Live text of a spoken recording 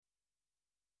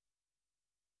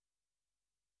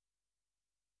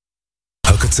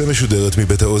הקצה משודרת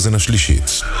מבית האוזן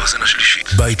השלישית.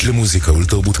 בית למוזיקה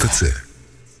ולתרבות קצה.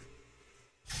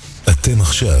 אתם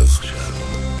עכשיו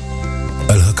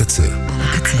על הקצה.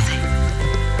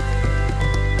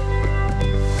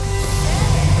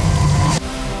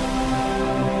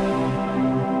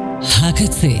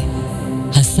 הקצה,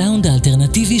 הסאונד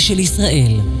האלטרנטיבי של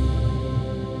ישראל.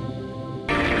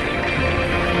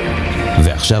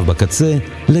 ועכשיו בקצה,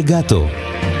 לגאטו,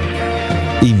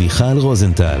 עם מיכל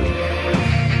רוזנטל.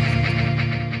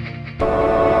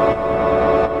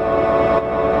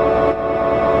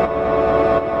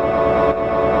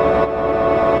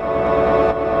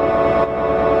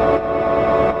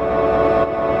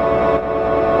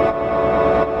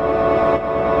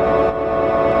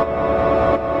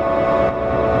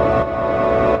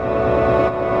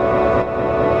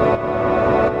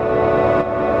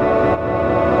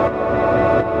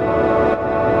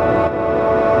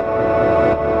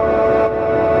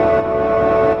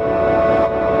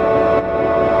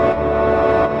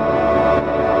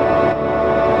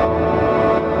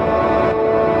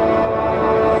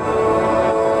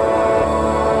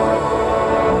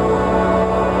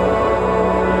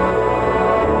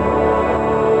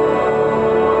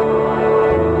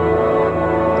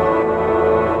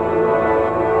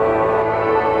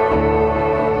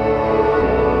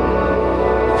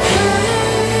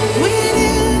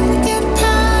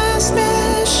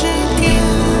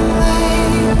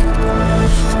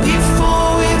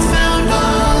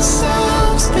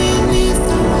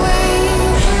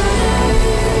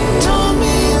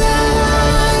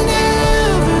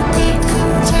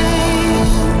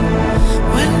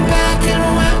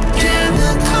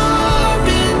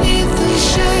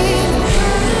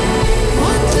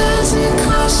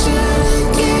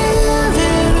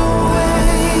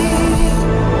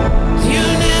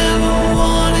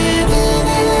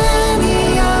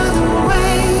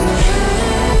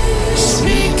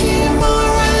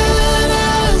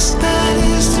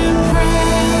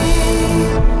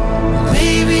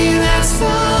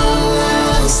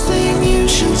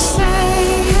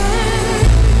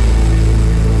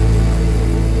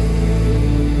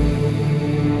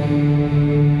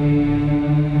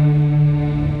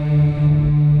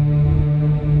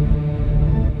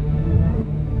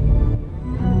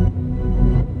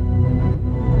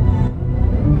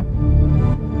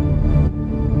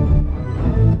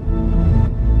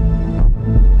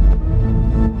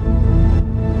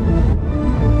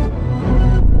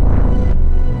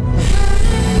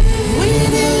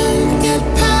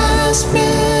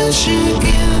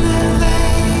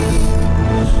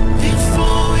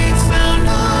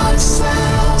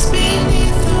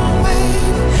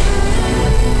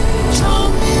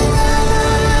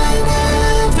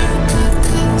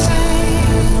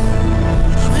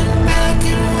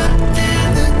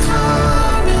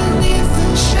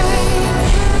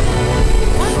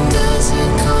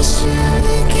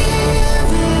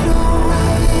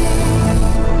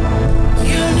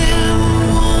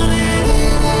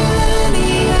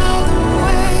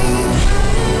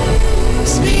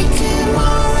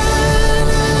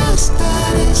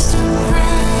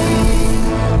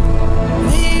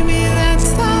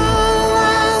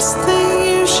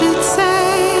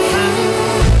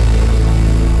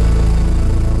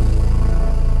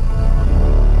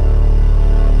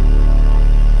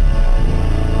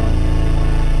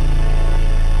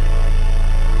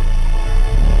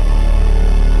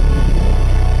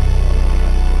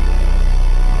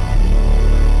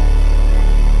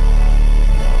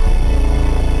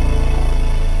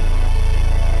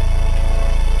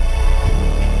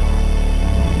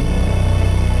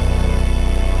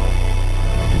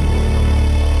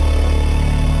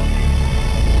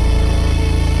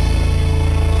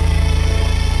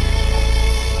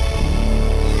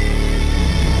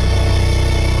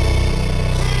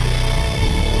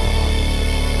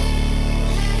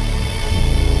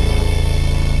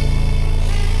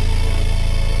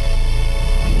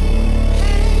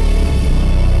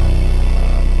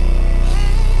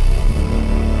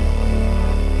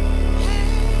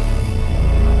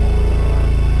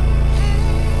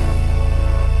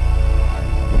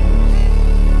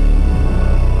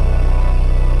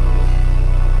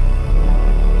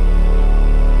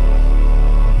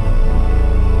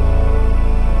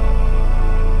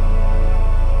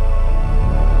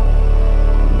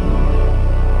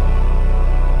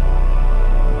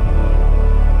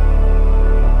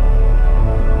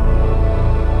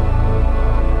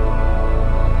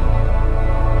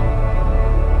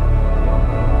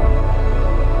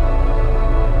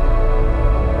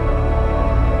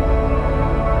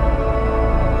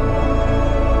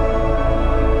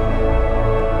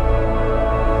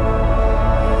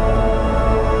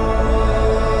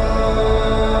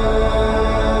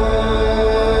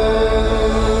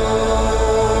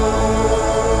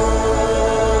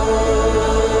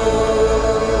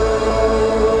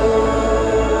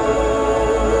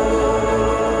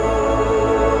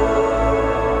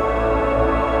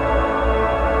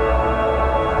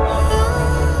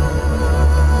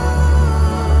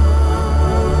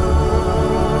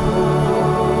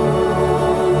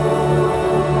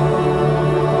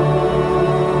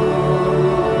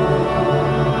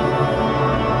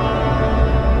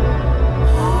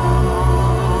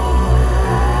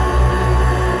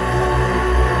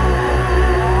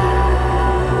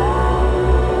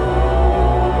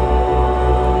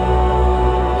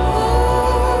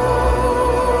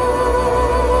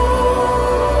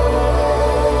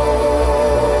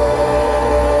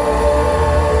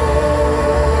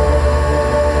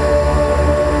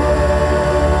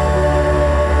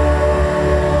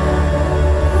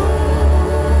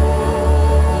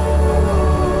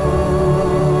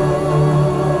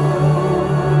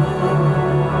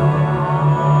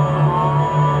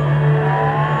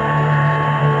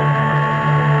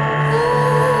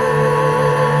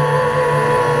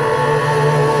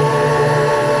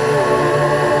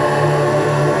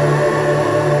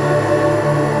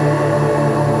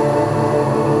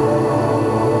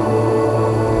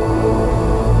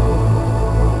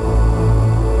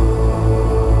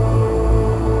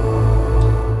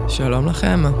 שלום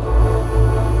לכם.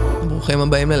 ברוכים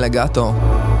הבאים ללגאטו.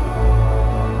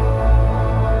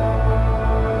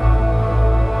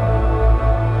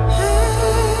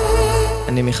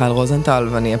 אני מיכל רוזנטל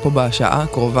ואני אהיה פה בשעה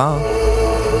הקרובה.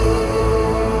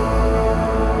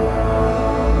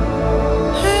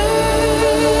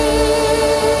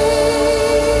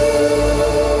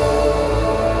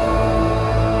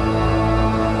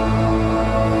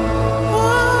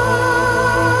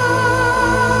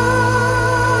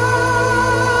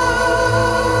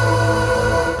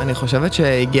 אני חושבת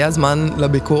שהגיע הזמן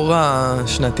לביקור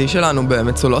השנתי שלנו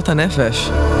במצולות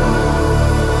הנפש.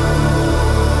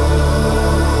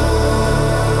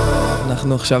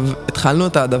 אנחנו עכשיו התחלנו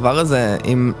את הדבר הזה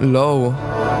עם לואו,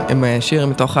 עם שיר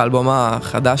מתוך האלבום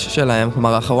החדש שלהם,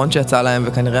 כלומר האחרון שיצא להם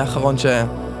וכנראה האחרון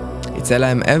שיצא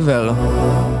להם ever,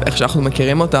 איך שאנחנו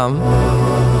מכירים אותם.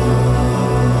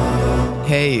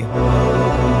 היי.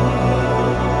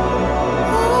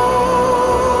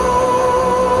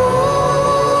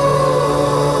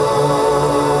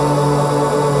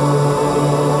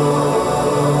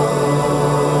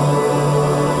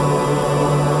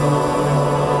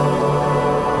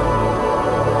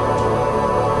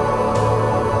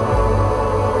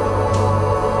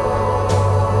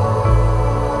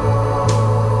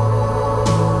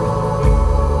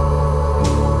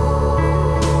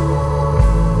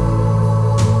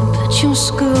 Your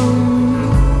school,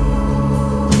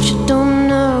 what you don't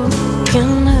know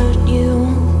can hurt you.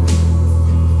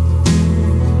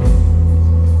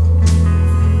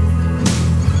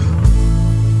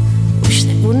 Wish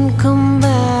they wouldn't come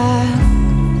back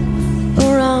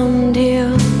around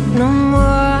here no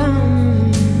more.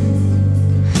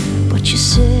 What you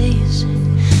say is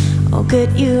I'll get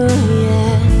you,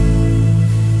 yeah.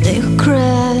 They were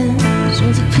cries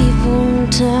of the people in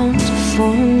town to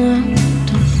fall now.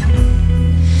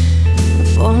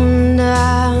 Falling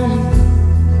down,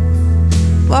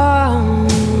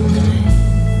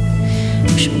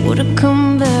 wish I would've come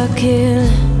back here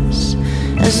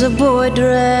as a boy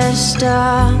dressed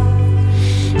up,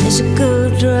 as a girl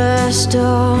dressed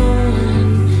on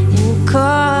in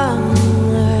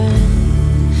color,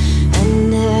 and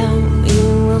now you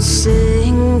will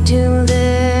sing to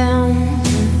them,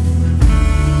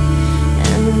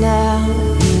 and now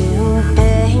your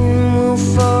pain will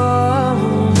fall.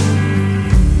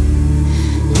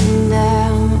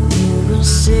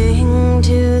 Sing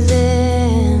to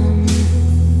them,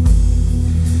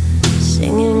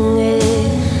 singing it,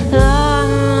 la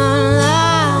la la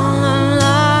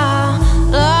la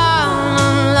la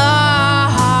la la.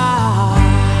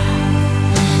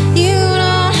 You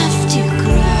don't have to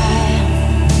cry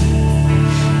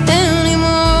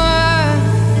anymore.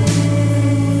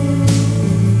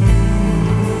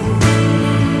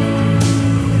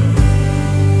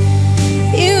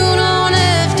 You don't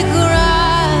have to cry.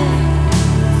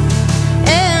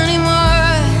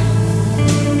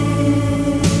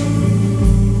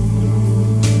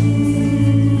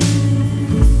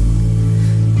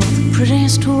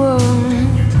 Prettiest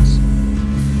words,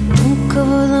 don't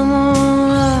cover them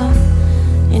all up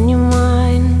in your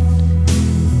mind.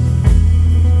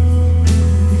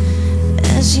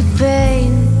 As you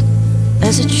paint,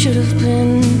 as it should have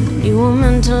been, you were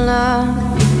meant to love,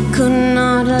 you could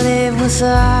not live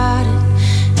without it.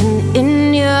 And in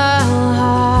your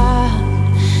heart,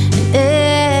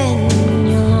 and in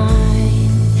your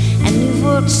life, and you've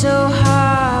worked so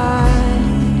hard,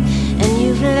 and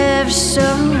you've lived so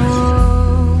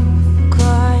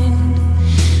kind,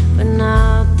 but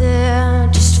now they're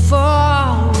just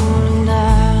falling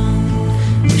down.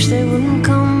 Wish they wouldn't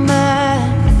come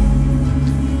back.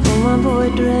 Oh, my boy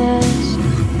dressed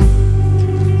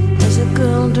as a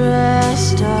girl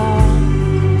dressed up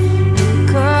in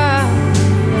color,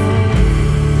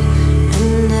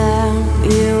 and now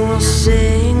you will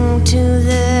sing to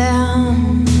them,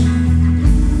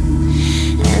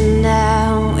 and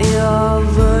now your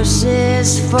verses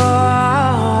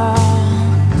fall,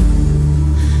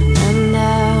 and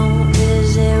now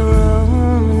there's a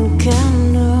Roman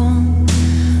candle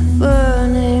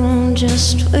burning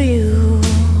just for you.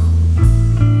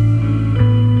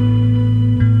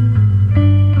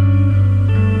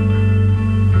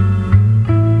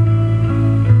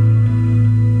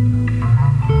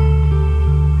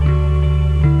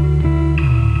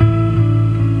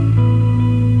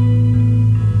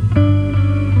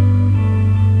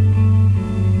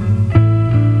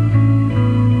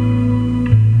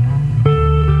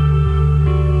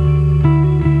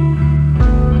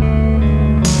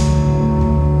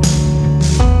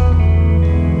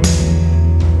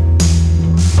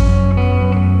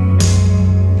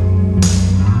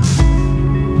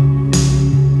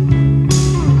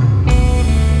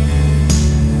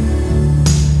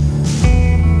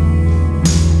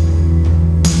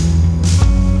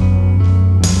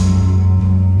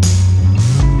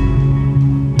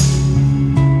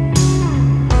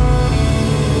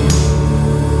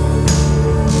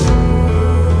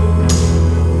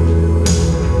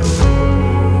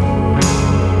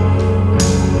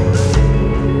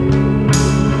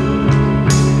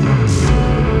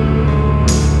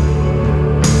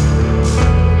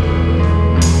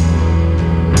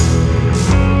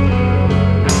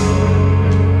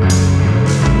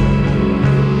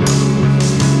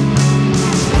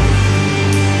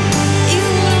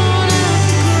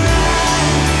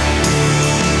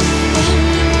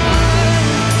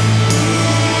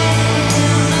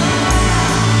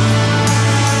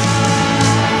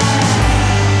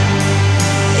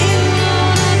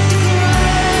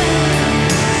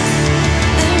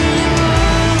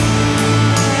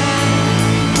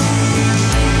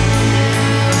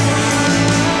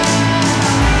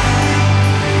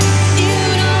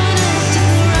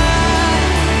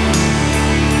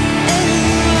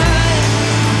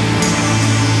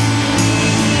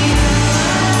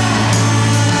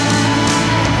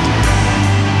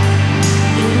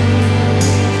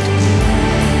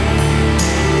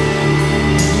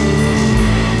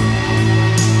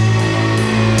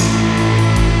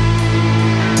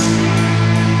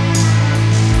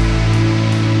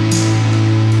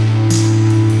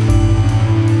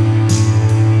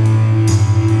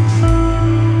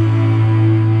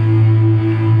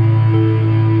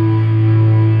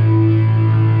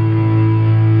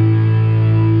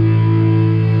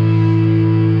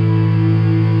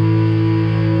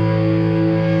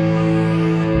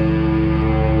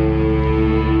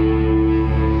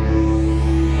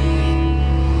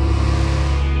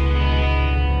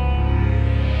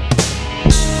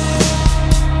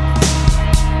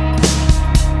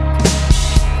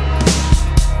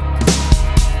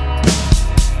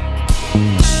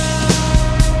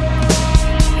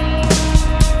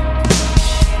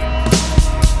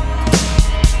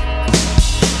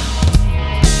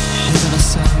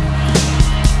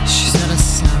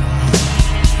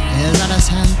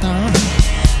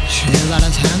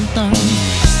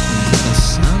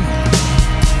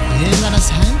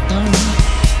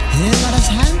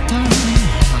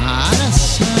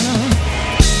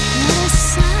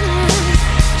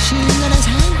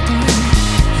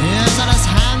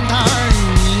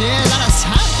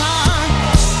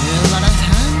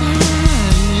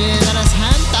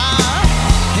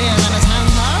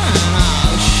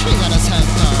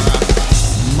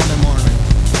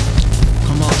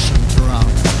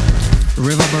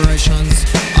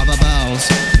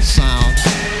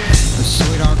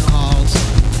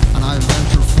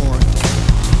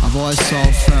 voice so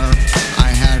fair, I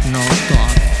had no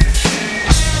thought.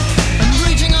 I'm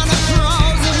reaching on the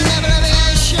throes of never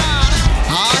aviation.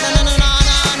 Oh, na na na na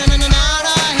na na na na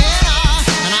na here.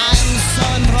 And I am so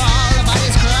enthralled by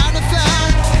this grand affair.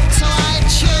 So I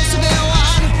choose to be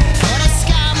one with a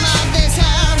scam of this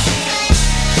air.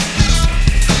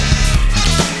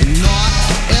 Naught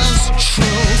is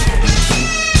true.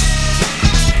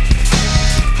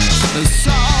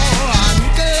 So I'm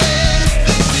good.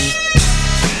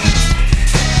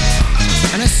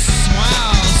 And it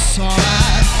smells so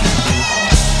bad.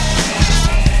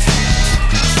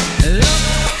 It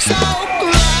looks so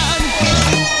grand.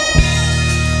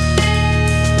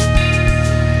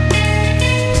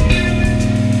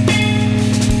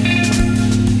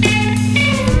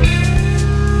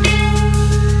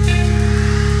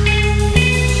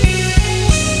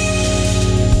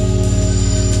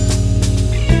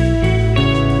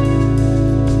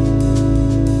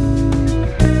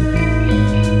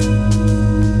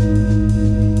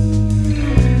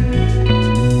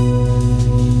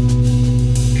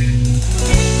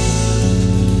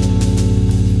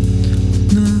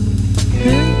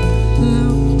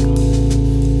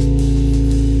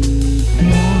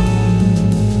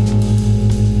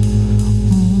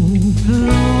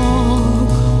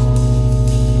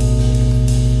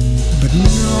 But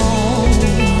no,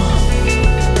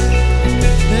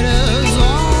 it is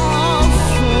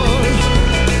awful.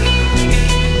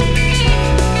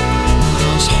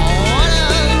 This heart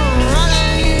is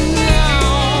running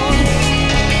down.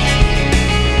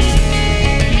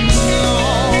 No,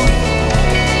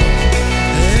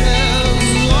 it is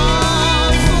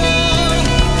awful.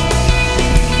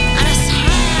 And it's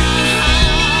higher.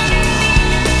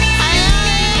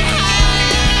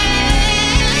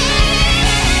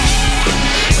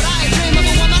 But I dream of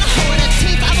a woman with the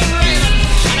teeth of a raven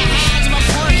and the hands of a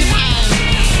porcupine.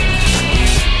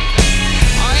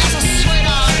 Oh, yes, a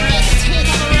sweetheart with the teeth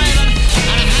of a raven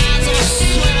and the hands of a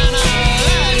sweet and the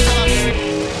legs of a...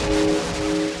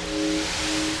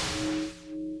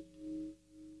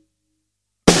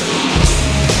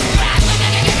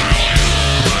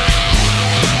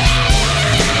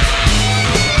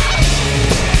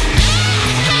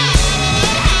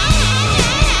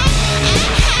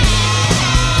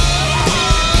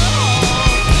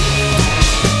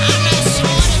 And the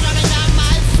sweat is running down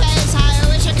my face. I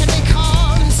wish I could be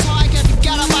cold so I could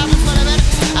get up off the foot of it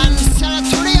and sell it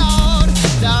to the old.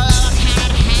 The lover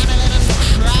cannot handle it and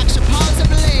cracks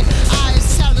supposedly. I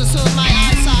sell to soothe my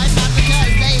eyesight, not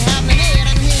because they have me need.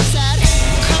 And he said,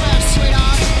 come here,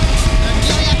 sweetheart, and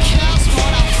give me a kiss for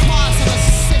the force of a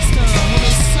sister who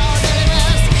is so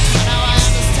delicious. And now I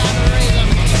understand the reason,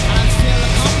 and I feel to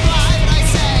comply. But I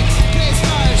say, please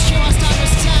first, you must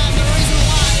understand the reason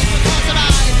why. Because that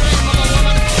I dream of a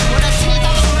woman with the teeth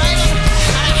of a raven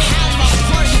and the hands of a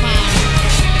porcupine.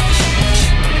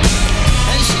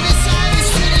 And she be so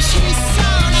sweet and she be so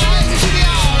nice and she be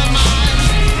all of mine.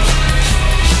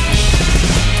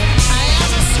 I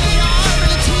am a sweetheart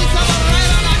with the teeth of a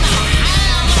raven and the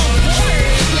hands of a porcupine.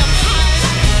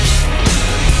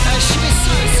 And she be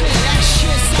so sweet and she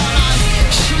be so nice,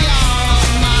 she be all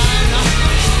of mine.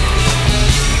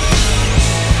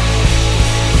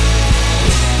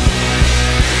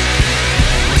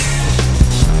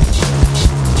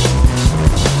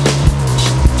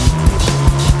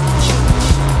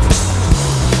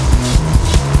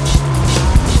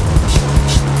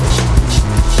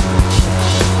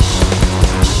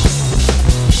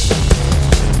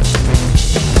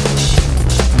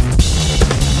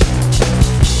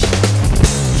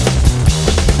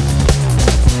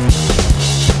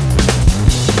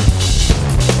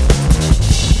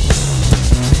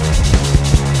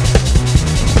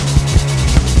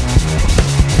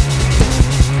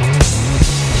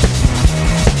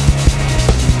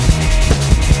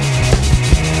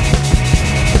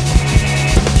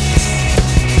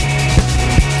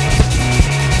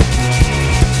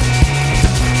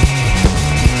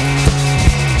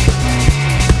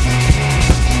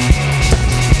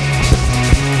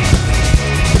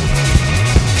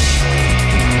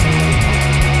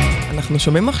 אנחנו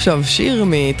שומעים עכשיו שיר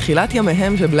מתחילת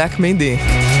ימיהם של בלק מידי.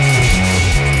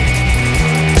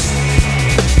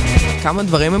 כמה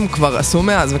דברים הם כבר עשו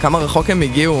מאז וכמה רחוק הם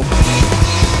הגיעו.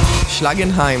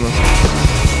 שלגנהיים.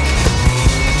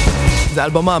 זה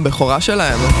אלבום הבכורה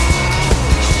שלהם.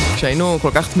 כשהיינו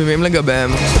כל כך תמימים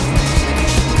לגביהם.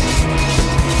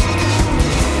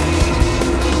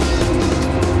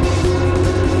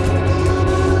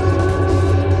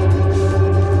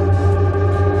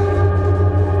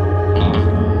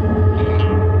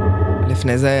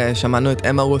 לפני זה שמענו את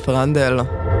אמה רות רנדל,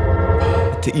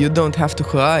 את You Don't Have to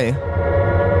Cry.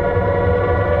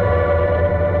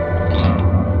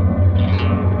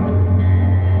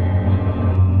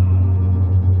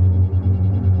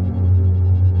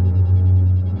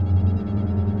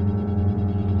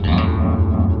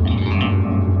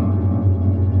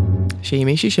 שהיא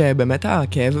מישהי שבאמת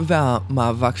הכאב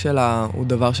והמאבק שלה הוא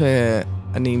דבר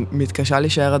שאני מתקשה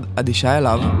להישאר אדישה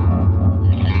אליו.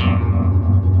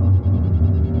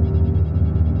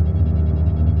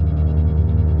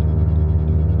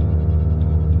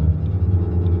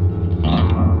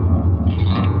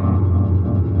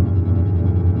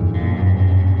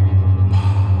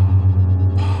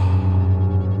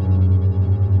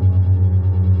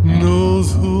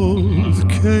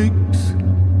 Cakes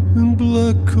and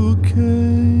black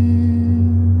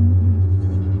cocaine.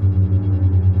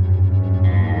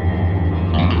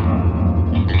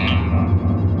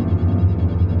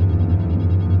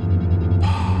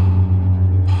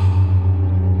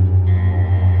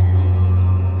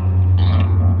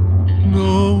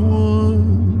 No one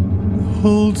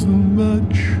holds a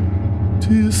match to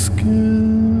your skin.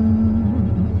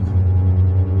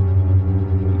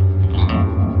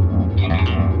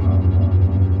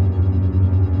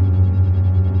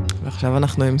 עכשיו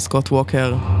אנחנו עם סקוט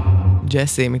ווקר,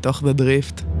 ג'סי מתוך The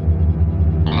Drift.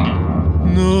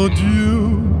 No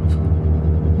dupe,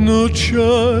 no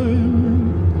chime,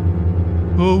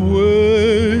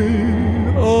 away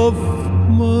off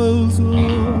miles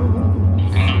off.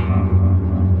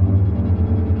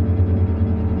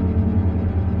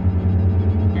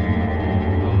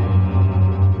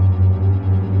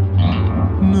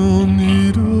 No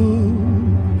needle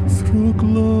through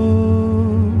glove.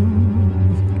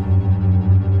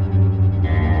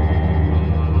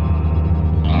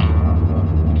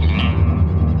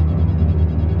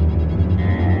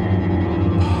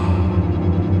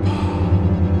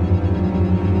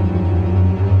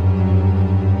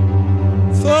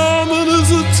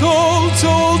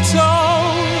 Tall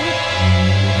town,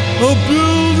 a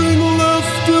building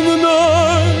left in the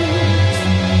night.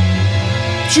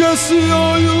 Jesse,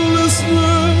 are you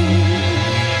listening?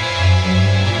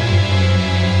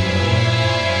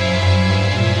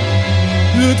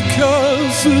 It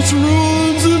casts its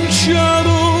ruins and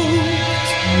shadows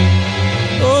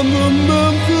on the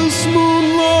Memphis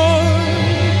moonlight.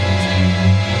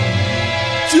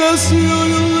 Jesse, are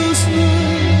you listening?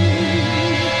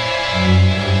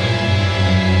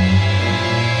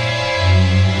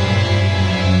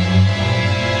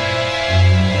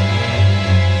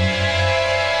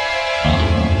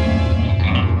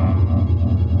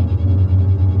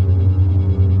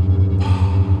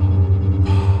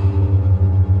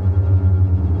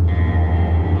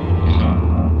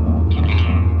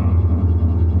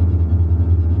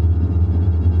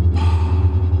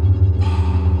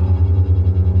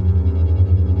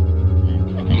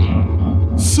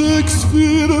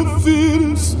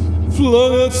 Fetus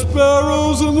flung at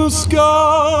sparrows in the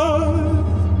sky.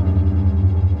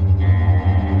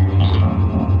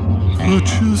 Put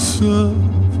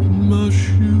yourself in my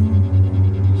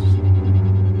shoes.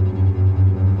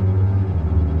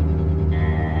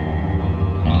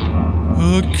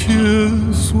 A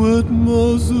kiss, wet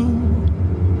muzzle,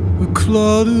 a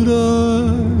clouded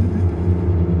eye.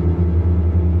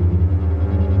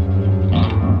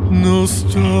 No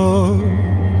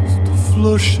stars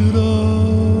flush it out.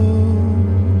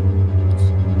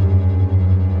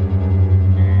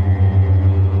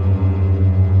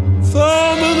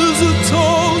 Thurman is a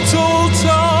tall, tall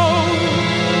town,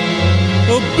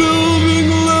 a building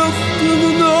left in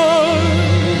the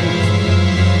night.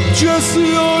 Jesse,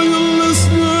 are you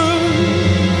listening?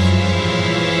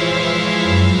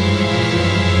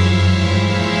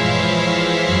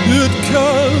 It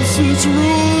casts its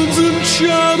ruins and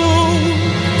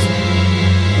shadows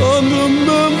on the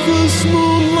Memphis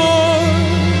moonlight.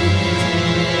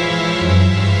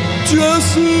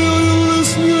 Jesse, are you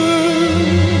listening?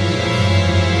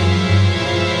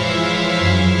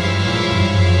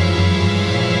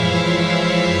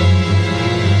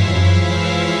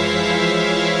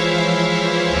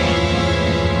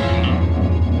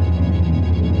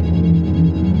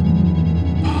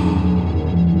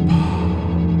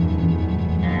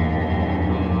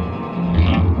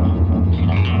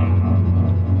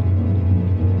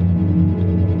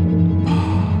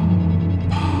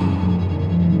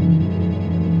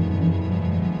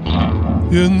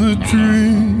 In the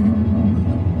dream,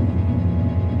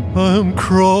 I am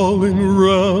crawling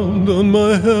around on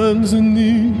my hands and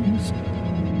knees,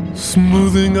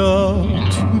 smoothing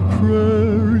out the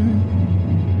prairie.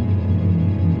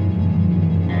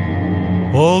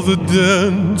 All the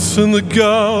dents and the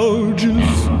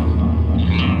gouges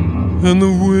and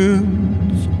the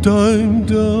winds dying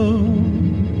down.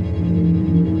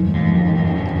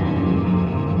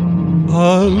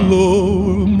 I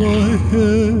lower my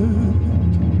head,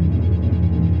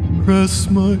 press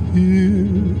my ear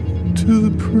to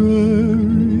the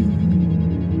prairie.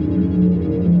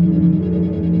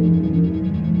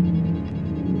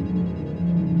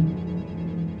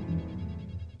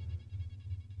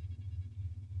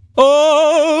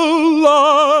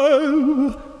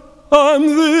 I'm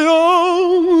the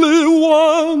only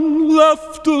one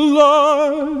left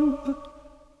alive.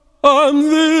 I'm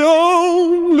the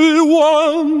only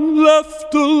one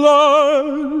left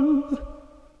alive.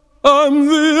 I'm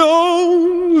the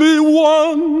only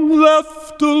one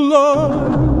left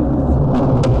alive.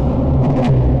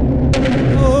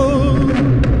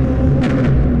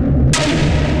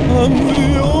 I'm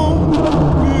the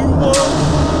only one.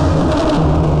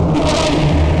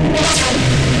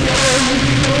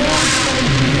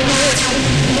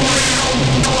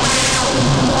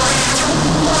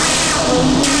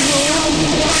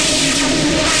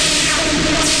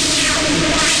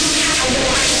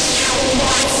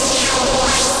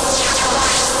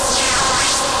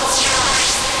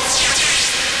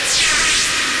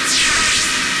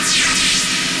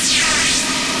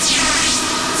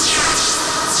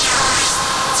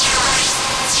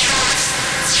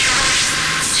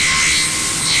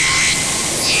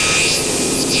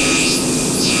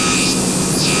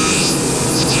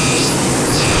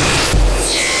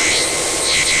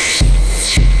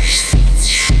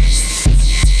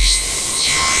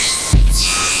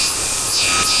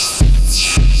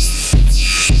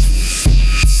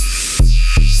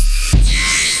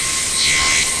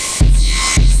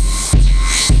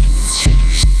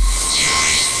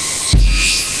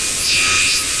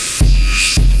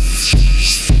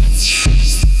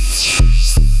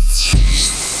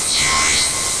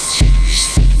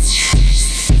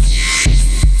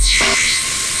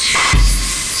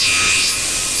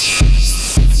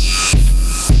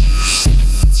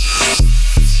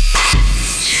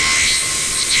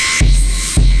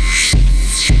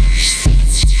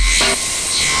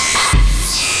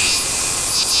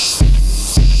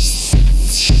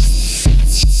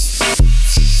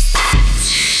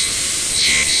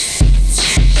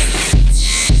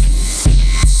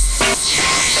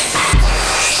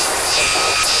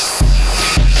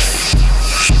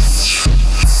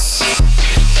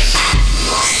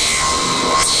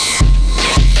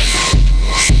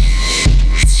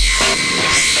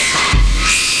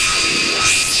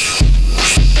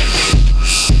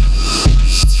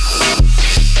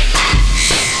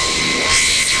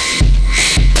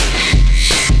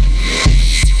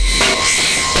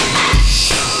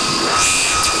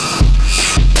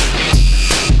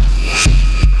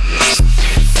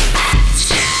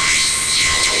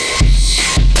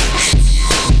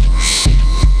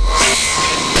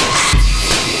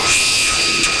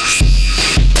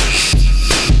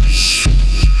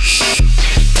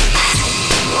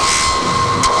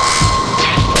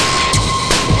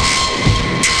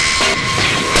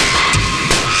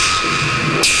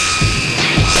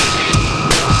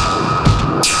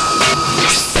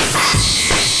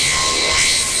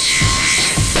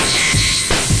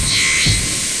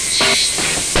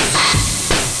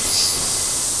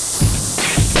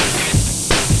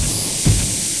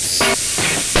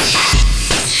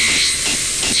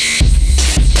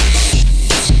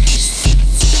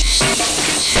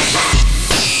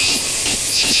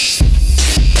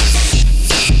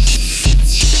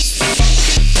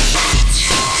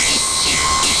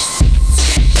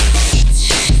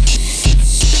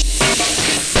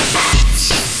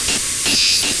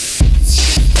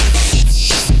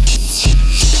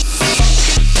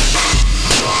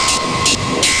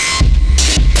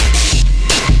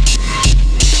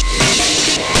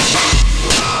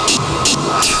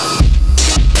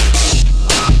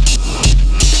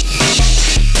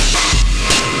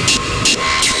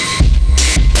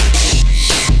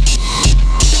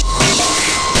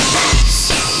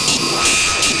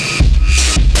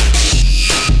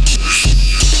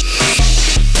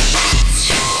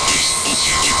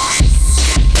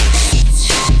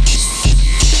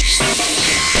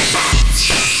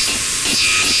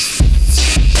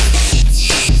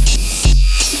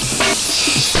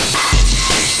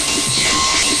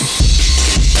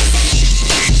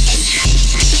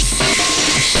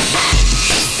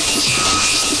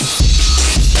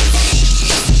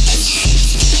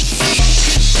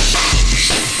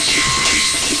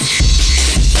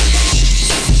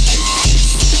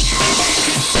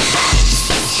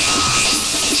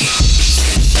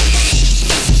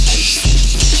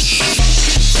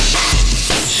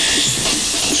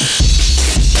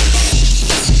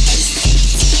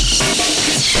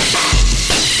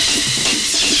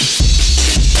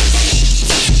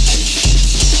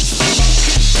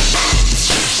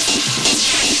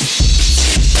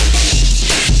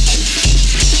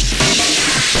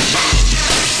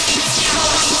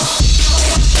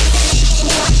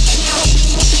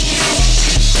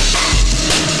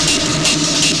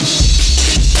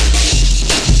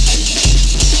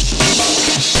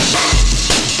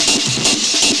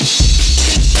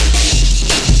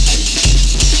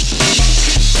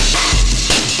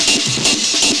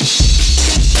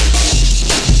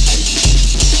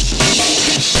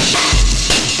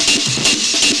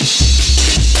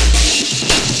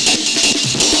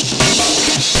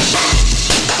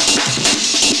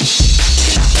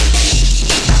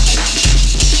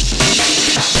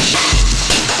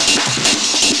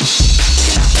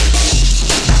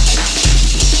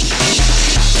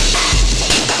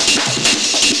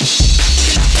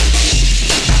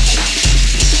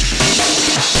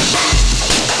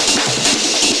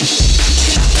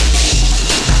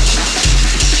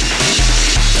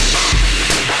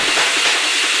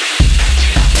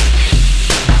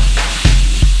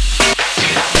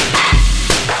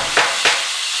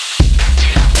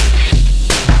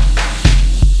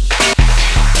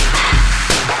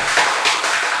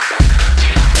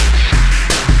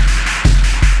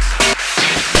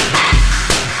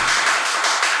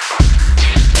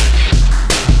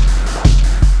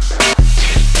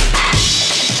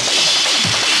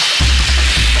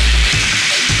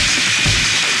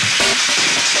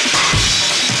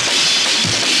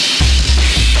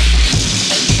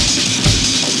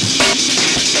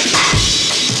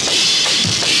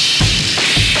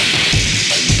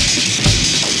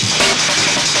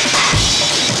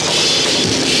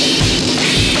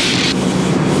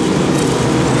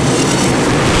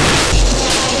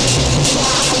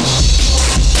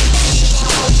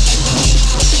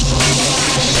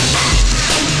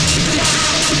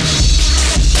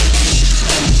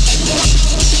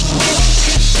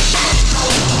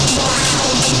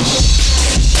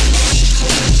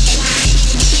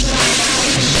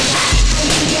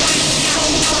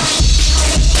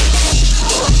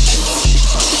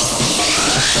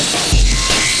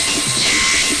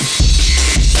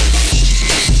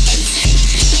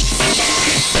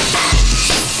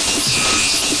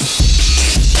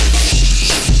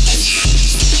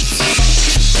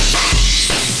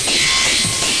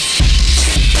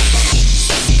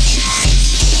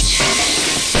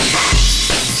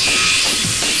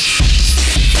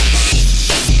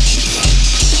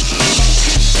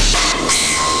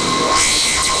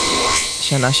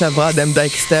 שנה שעברה דם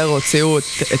דייקסטר הוציאו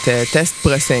את טסט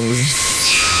פרסינגס.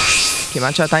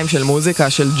 כמעט שעתיים של מוזיקה,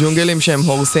 של ג'ונגלים שהם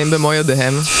הורסים במו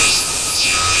ידיהם.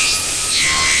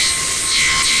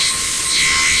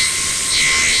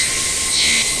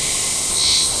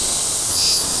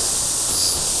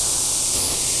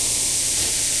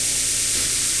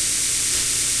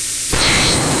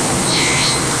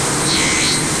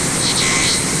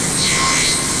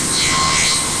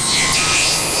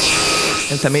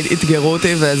 הם תמיד התגרו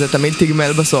אותי וזה תמיד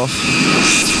תגמל בסוף.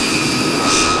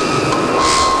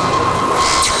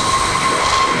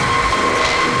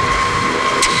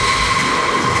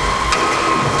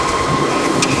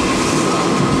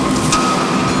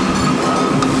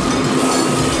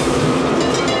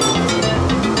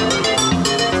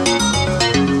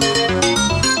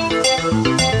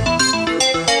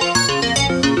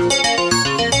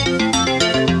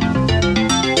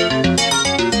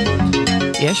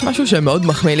 יש משהו שמאוד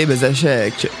מחמיא לי בזה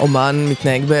שכשאומן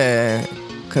מתנהג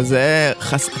בכזה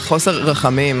חוסר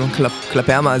רחמים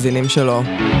כלפי המאזינים שלו.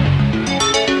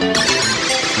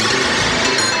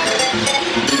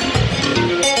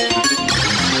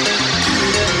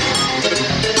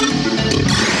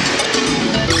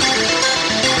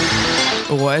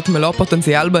 הוא רואה את מלוא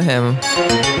הפוטנציאל בהם.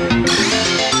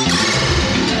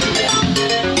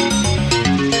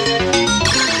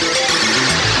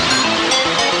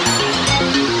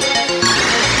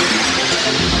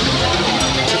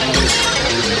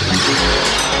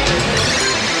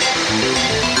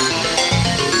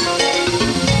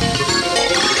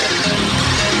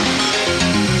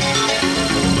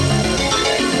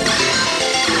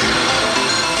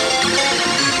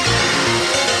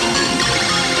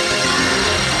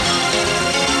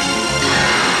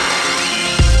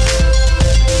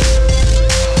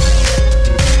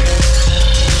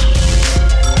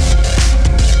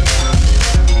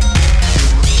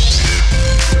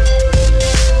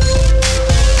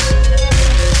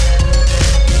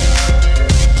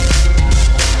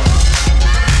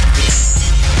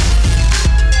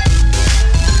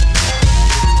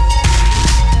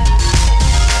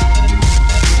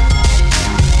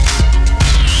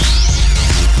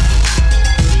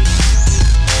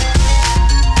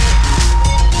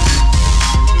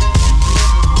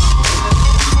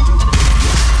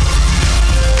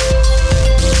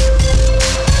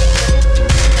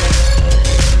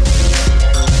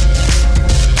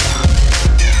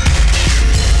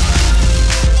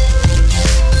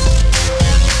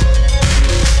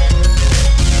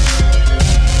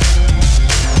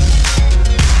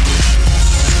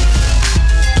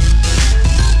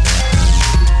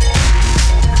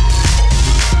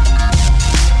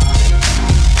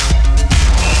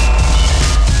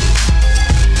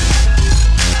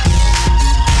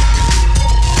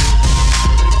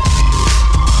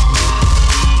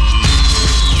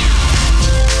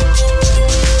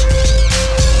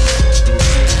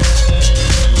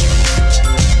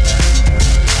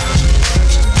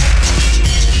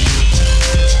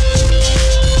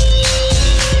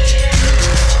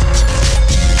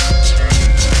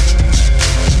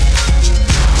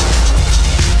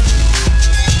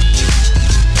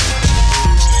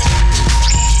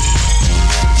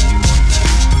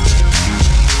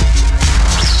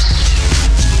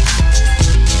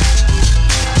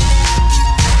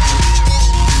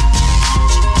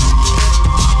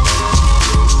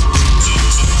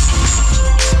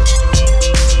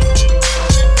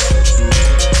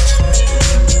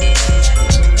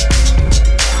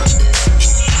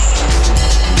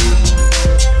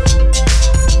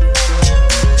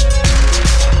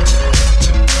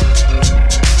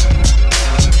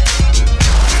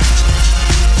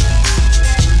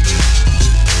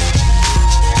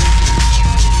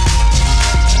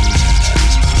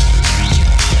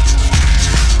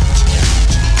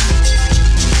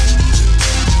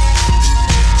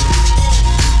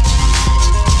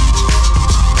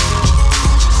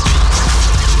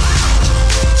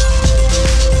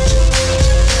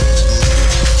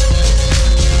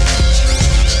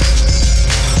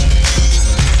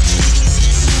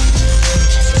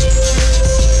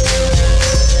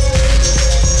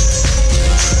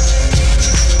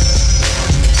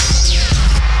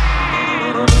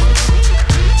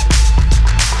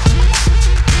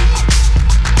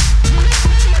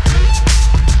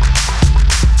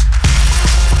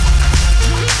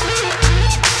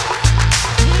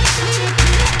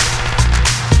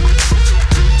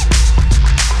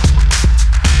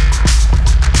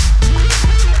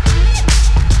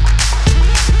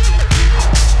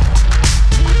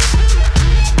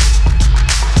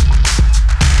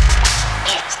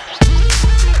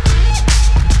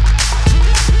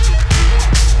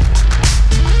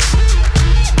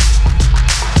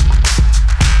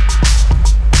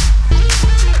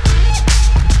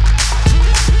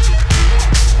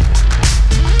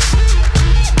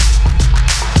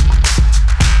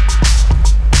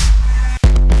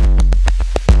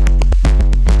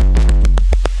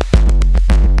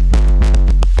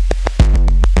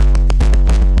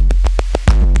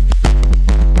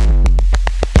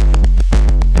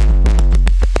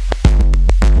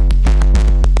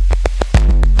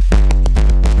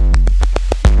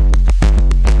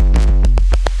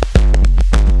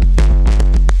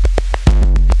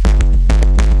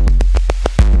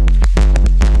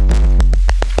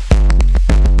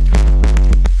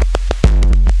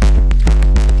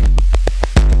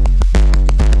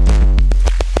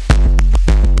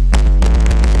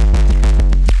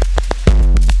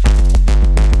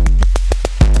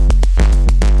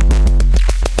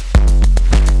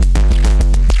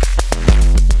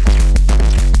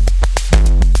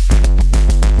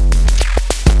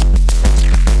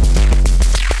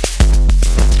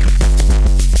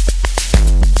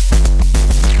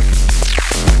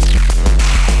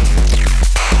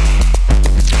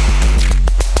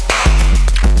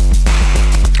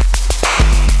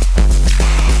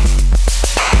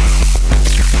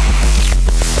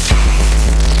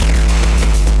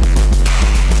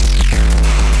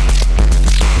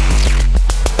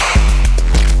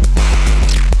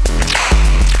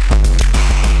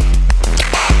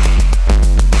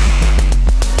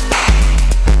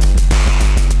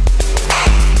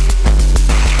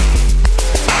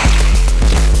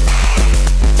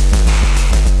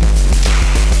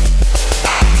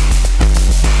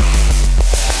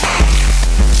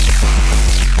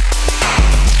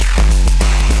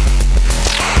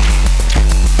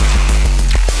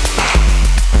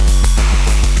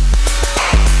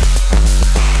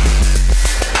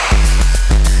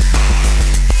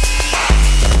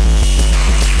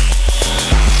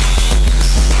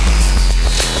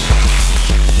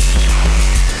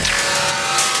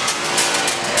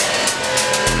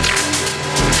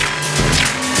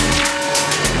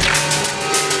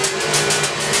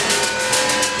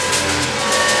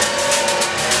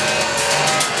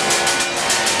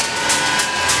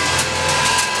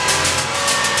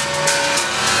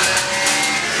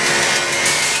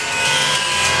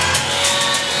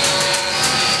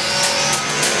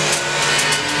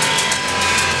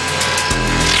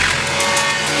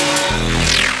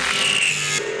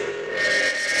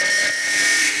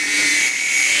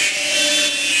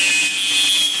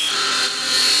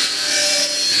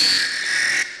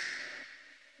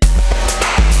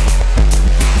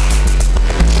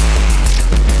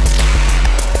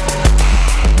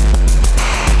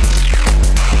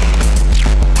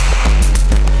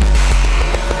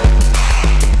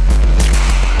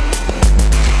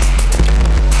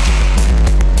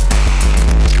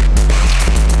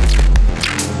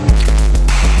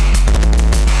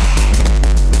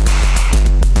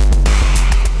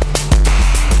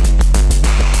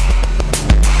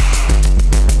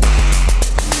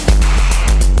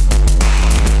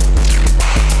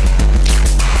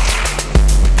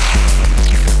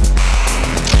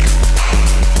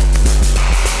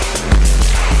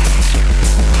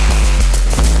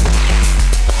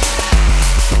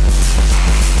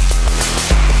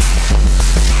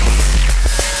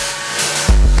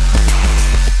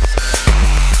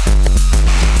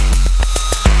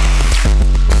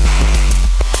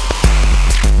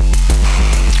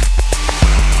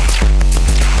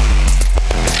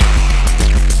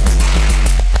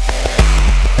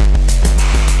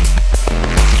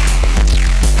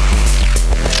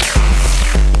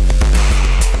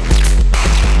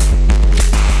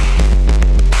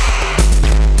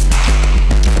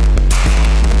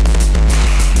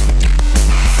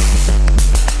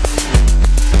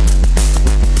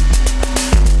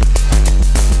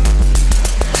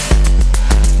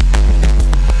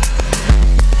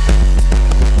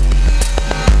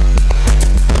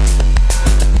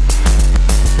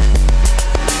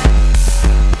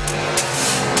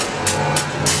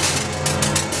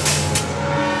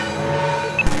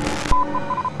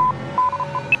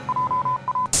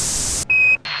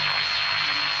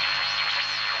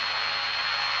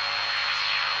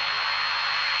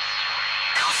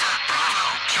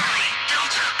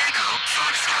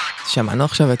 שמענו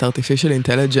עכשיו את Artificial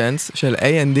Intelligence של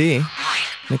A&D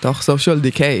מתוך Social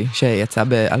Decay שיצא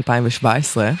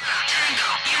ב-2017.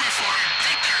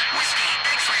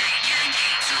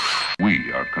 We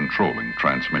are controlling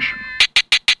transmission.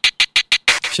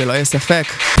 שלא יהיה ספק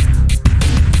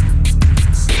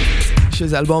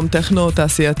שזה אלבום טכנו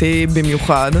תעשייתי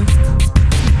במיוחד.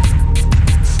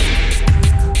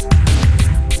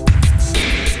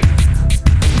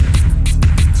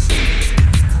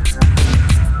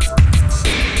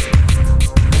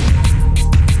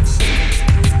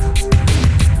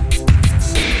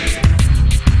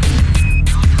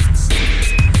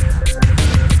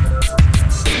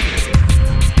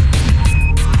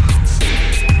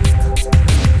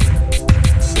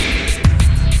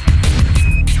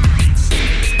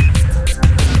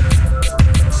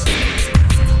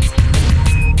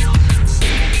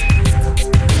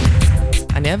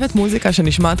 אני אוהבת מוזיקה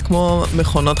שנשמעת כמו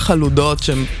מכונות חלודות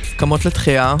שהן קמות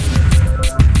לתחייה.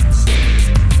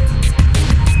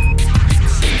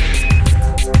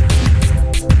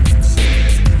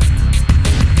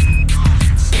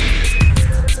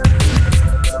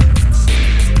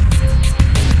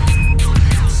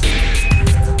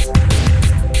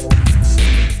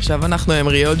 עכשיו אנחנו עם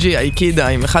ריוג'י אייקידה,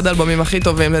 עם אחד האלבומים הכי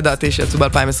טובים לדעתי שיצאו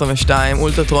ב-2022,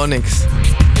 אולטרטרוניקס.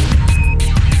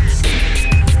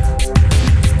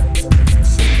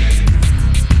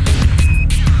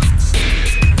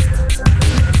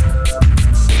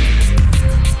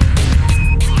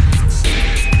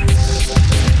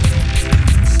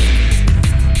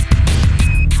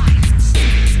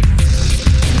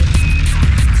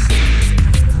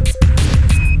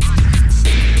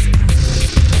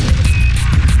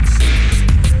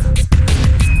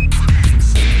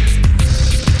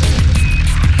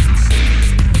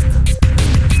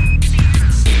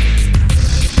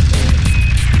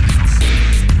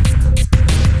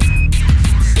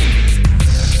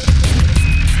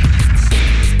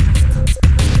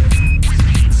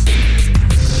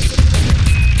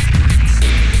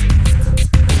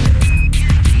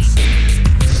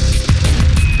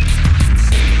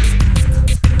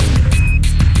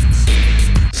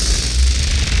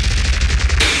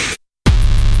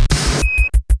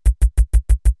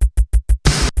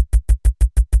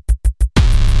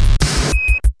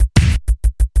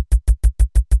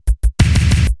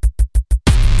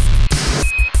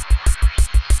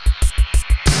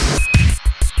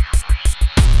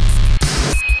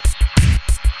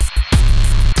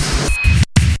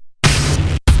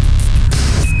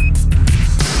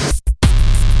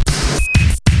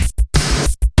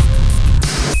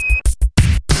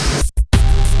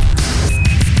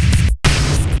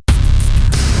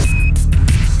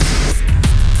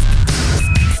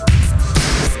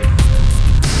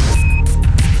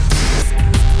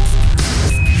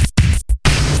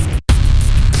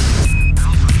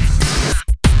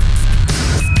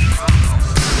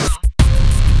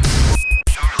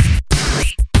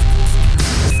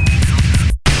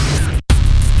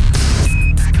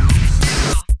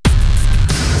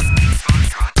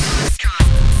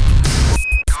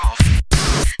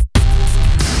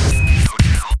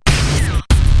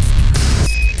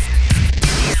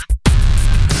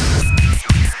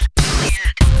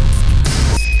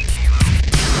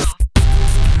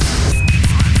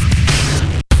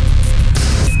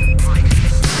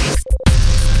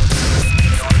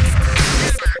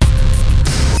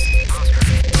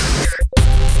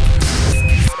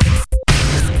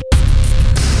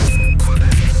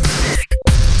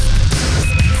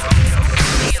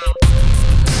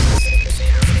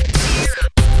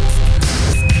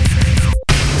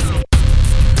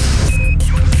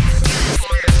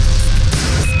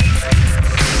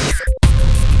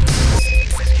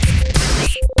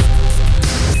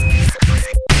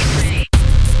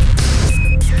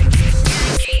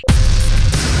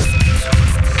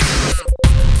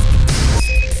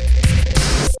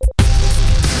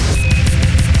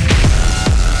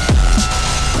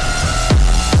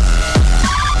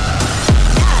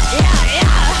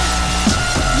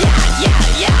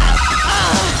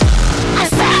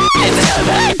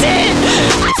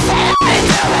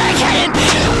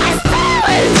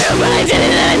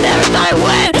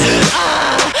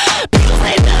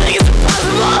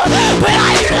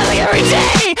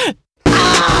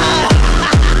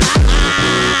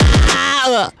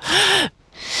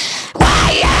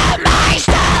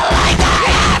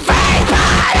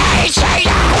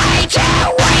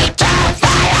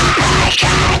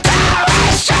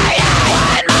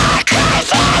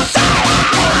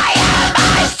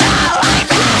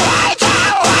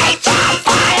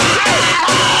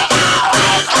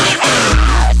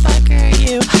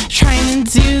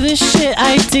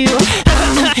 I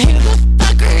do.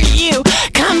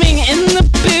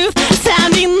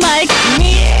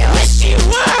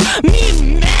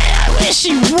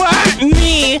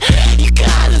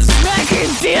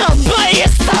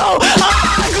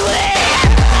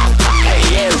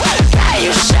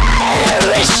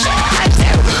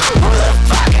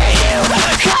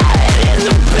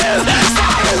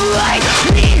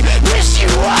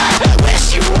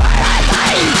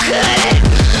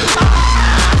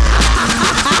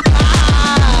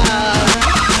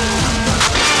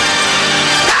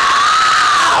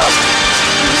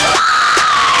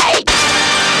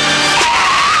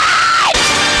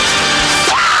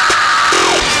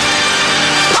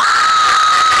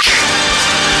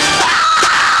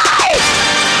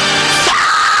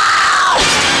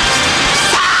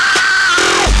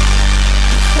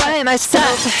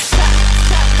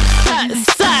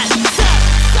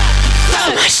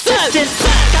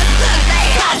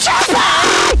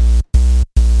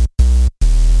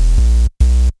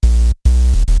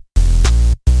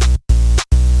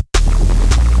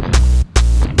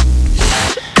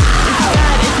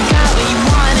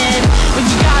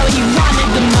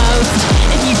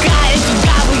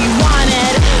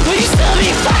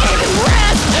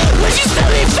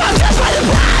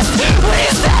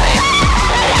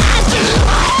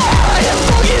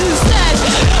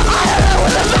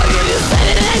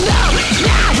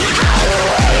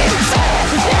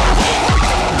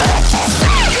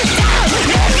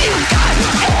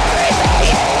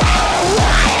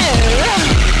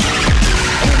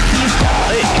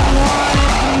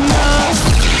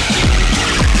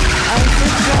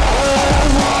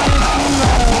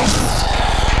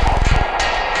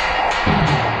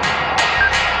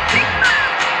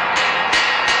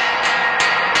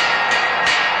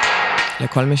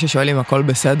 לכל מי ששואל אם הכל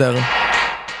בסדר,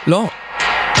 לא.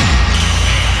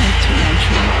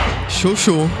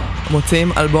 שושו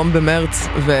מוצאים אלבום במרץ,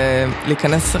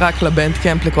 ולהיכנס רק לבנד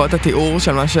קמפ לקרוא את התיאור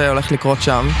של מה שהולך לקרות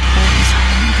שם.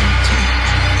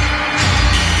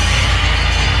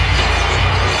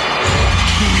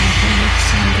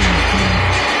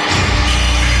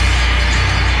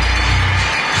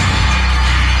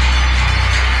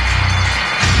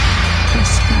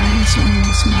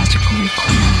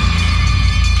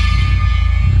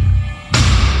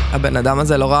 הבן אדם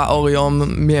הזה לא ראה אור יום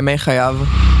מימי חייו.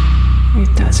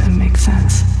 It doesn't make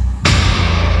sense.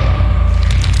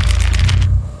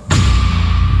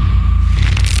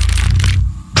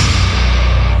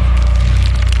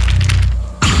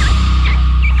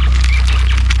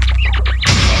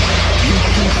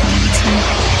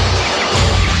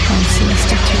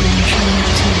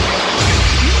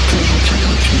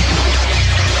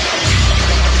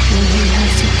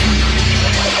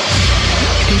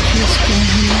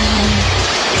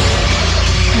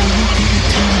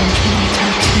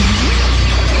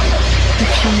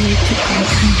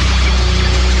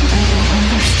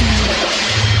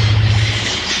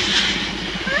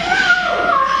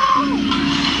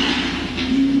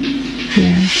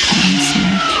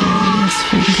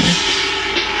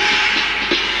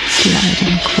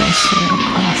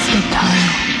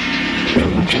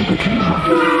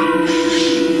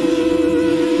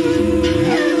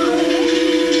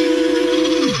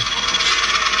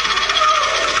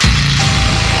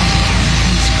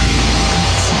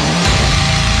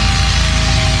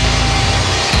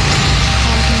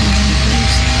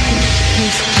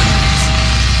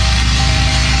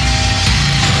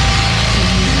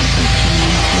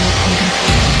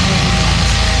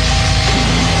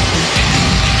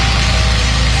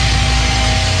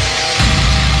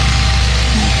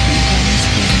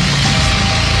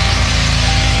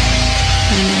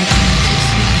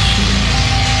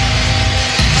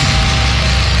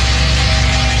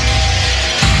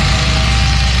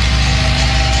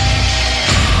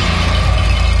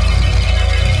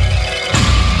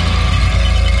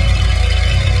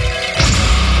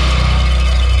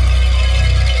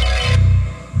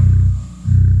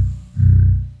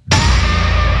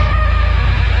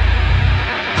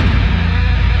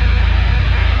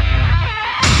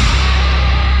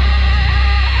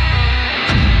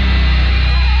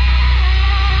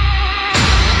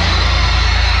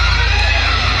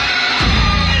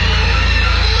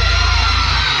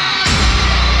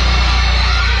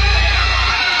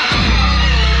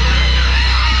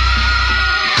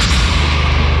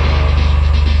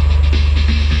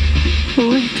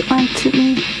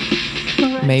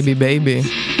 Maybe Baby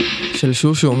של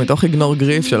שושו מתוך איגנור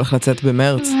גריף שהולך לצאת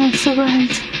במרץ.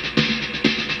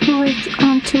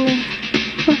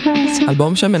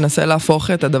 אלבום שמנסה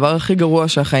להפוך את הדבר הכי גרוע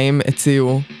שהחיים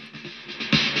הציעו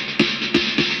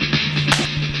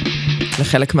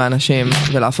לחלק מהאנשים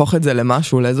ולהפוך את זה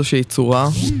למשהו, לאיזושהי צורה.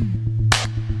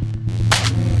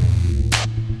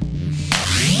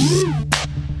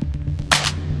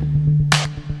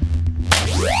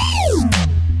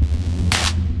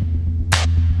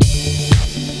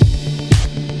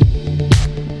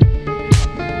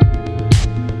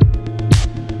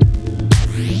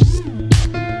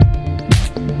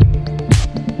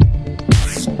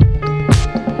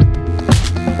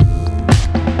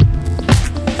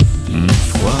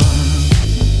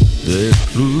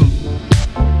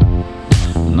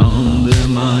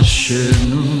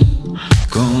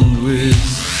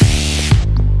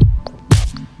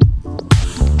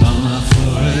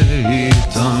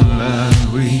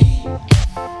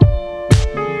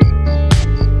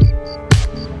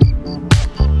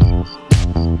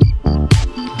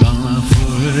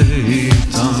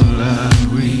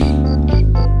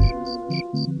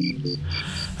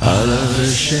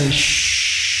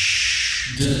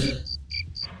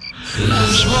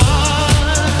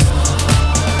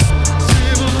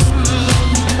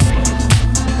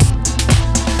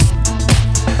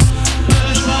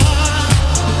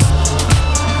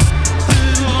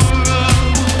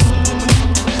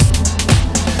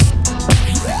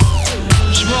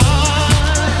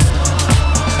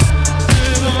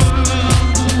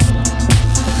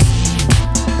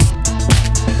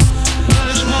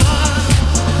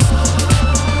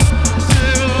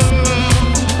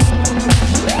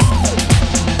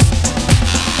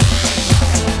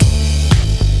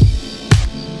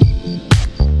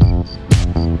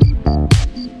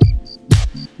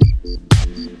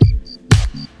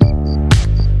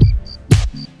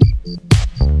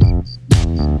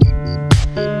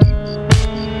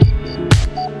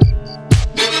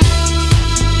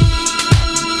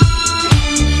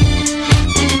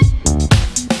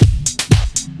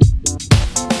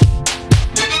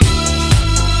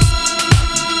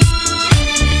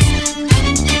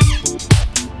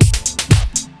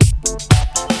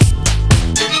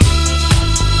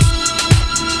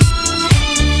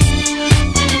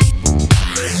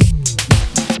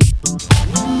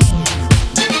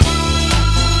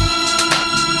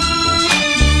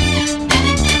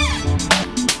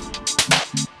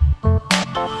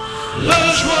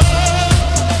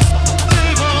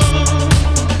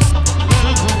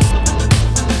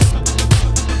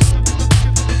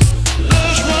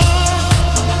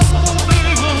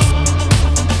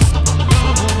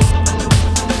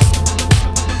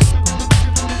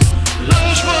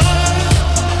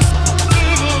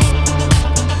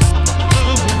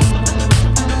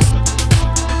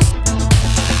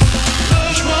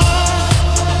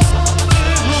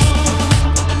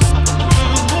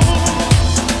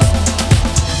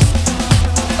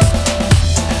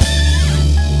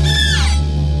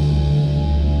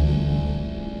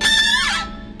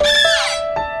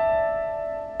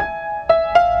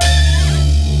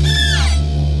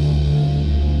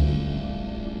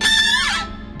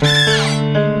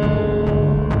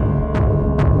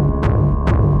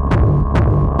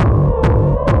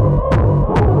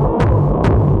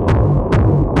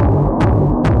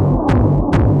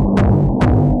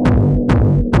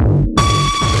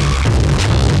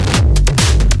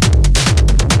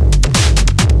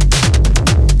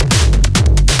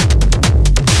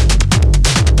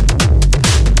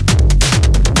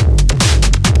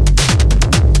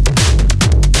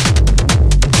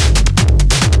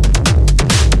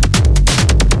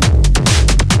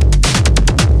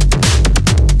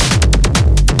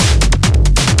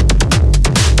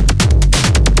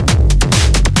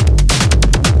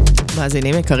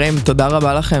 מאזינים יקרים, תודה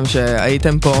רבה לכם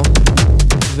שהייתם פה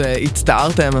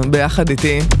והצטערתם ביחד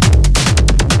איתי.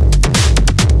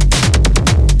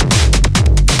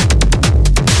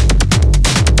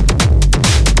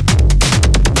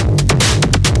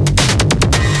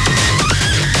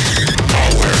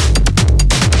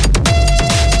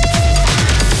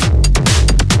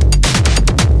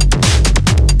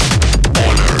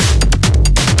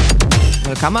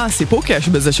 כמה סיפוק יש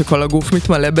בזה שכל הגוף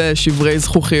מתמלא בשברי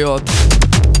זכוכיות.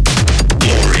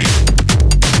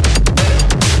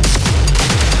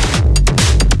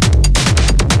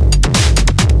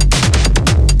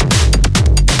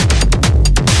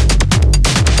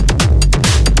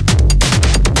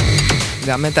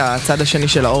 גם את הצד השני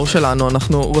של האור שלנו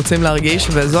אנחנו רוצים להרגיש,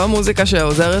 וזו המוזיקה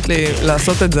שעוזרת לי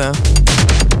לעשות את זה.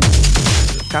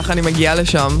 ככה אני מגיעה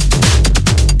לשם.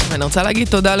 ואני רוצה להגיד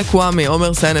תודה לקוואמי,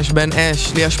 עומר סנש, בן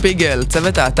אש, ליה שפיגל,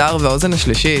 צוות האתר והאוזן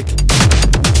השלישית.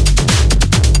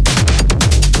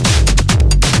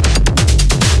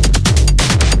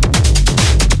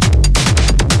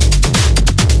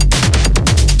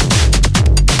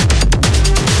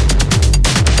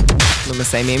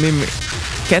 ומסיימים עם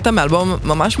קטע מאלבום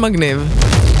ממש מגניב,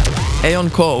 איון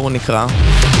קור הוא נקרא,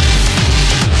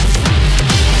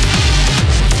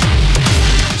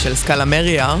 של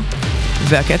סקלמריה,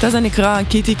 והקטע הזה נקרא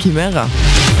קיטי קימרה.